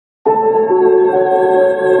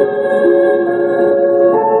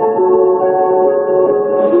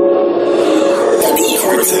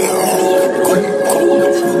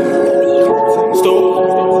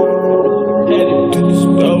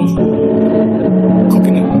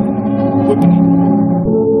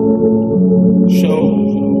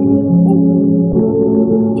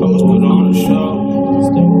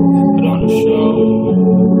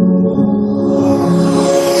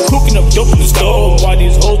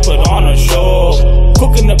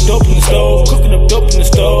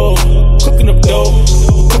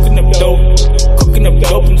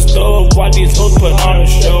these hoes put on a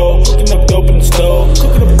show. Cooking up dope in the stove,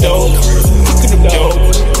 cooking up dope, cooking up dope.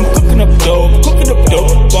 I'm cooking up dope, cooking up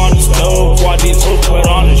dope on the stove. Why these hoes put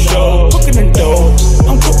on a show? Cooking the dope,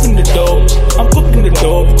 I'm cooking the dope, I'm cooking the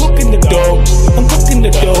dope, cooking the dope, I'm cooking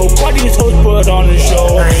the dope. Why these hoes put on a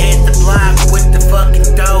show? I hit the block with the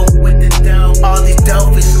fucking dope, all these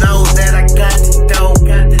dopest know that I got the dope,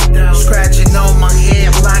 scratching on my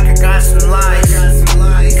head like I got some life,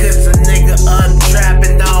 cause a nigga up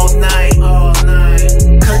trapping all night,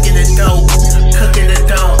 cooking the dope, cooking the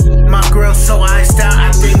dope. My girl so iced out,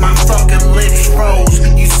 I think my fucking lips froze.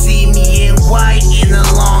 You see me in white in a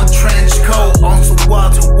long trench coat, on some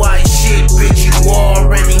Walter White shit, bitch, you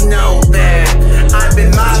already know that. I've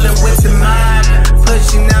been mobbing with the mob,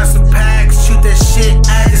 pushing out some packs, shoot that shit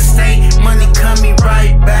out of state, money coming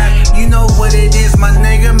right back. You know what it is, my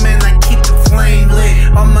nigga, man, I keep the flame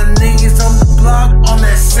lit. All my niggas on the block, on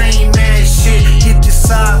that same ass shit. Hit the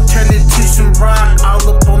side, turn it to some rock, all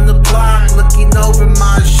up on the block, looking over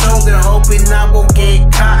my shoulder, hoping I won't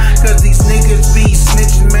get caught. Cause these niggas be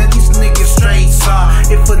snitching, man, these niggas straight saw.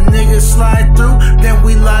 If a nigga slide through, then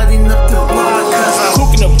we lighting up the block. Cause I'm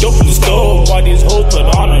cooking up dope in the stove, why these hoes put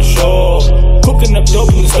on a show? Cooking up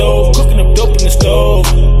dope in the stove, cooking up dope in the stove,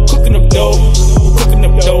 cooking up dope, cooking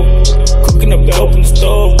up dope, cooking up dope in the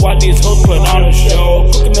stove. Why these hoes put on a show?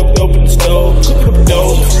 Cooking up dope in the stove, cooking up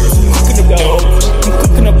dope, cooking up dope, I'm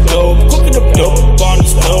cooking up dope, cooking up dope on the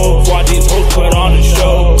stove. Why these hoes put on a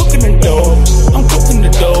show? Cooking the dope, I'm cooking the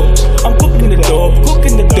dope, I'm cooking the dope,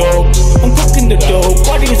 cooking the dope, I'm cooking the dope.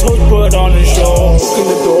 Why these hoes put on a show? Cooking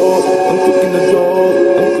the dope, I'm cooking the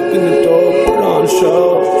dope, I'm cooking the dope, put on a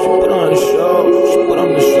show. Put on a show, she put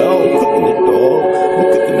on the show, cooking the dope, I'm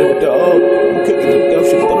cooking the dope, I'm cooking the dope,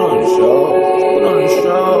 she put on the show, put on the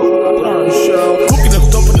show, put on the show. Cooking up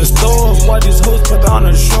dope in the stove, why these hoes put on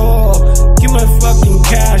a show? Give me fucking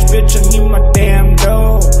cash, bitch, I need my damn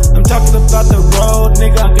dough. I'm talking about the road,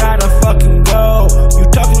 nigga, I gotta fucking go. You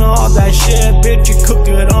talking all that shit, bitch, you cook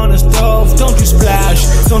it on the stove. Don't you splash,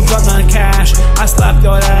 don't drop my cash, I slap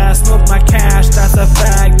your ass, smoke my cash, that's a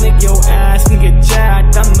fact. Nick your ass, can get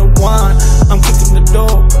jacked, I'm the one. I'm cooking the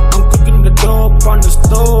dope, I'm cooking the dope on the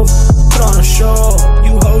stove. Put on a show,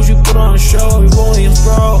 you hoes, you put on a show. You rolling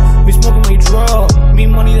bro, me smoking my dro, me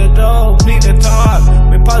money the dough, me the top,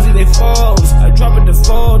 me posse they foes. I drop it the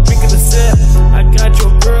fold, drinking the sip. I got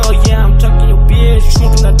your girl, yeah, I'm tucking your bitch,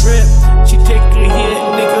 smoking that drip. She take a hit,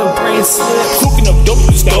 nigga, brain slip. Cooking up dope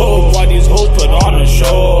in the stove, why these hoes put on a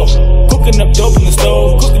show? Cooking up dope in the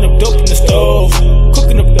stove, cooking up dope in the stove,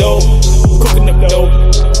 cooking up dope, cooking up dope,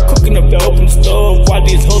 cooking up dope in the stove. Why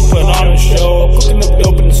these hoes put on a show? Cooking up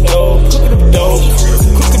dope in the stove, cooking up dope.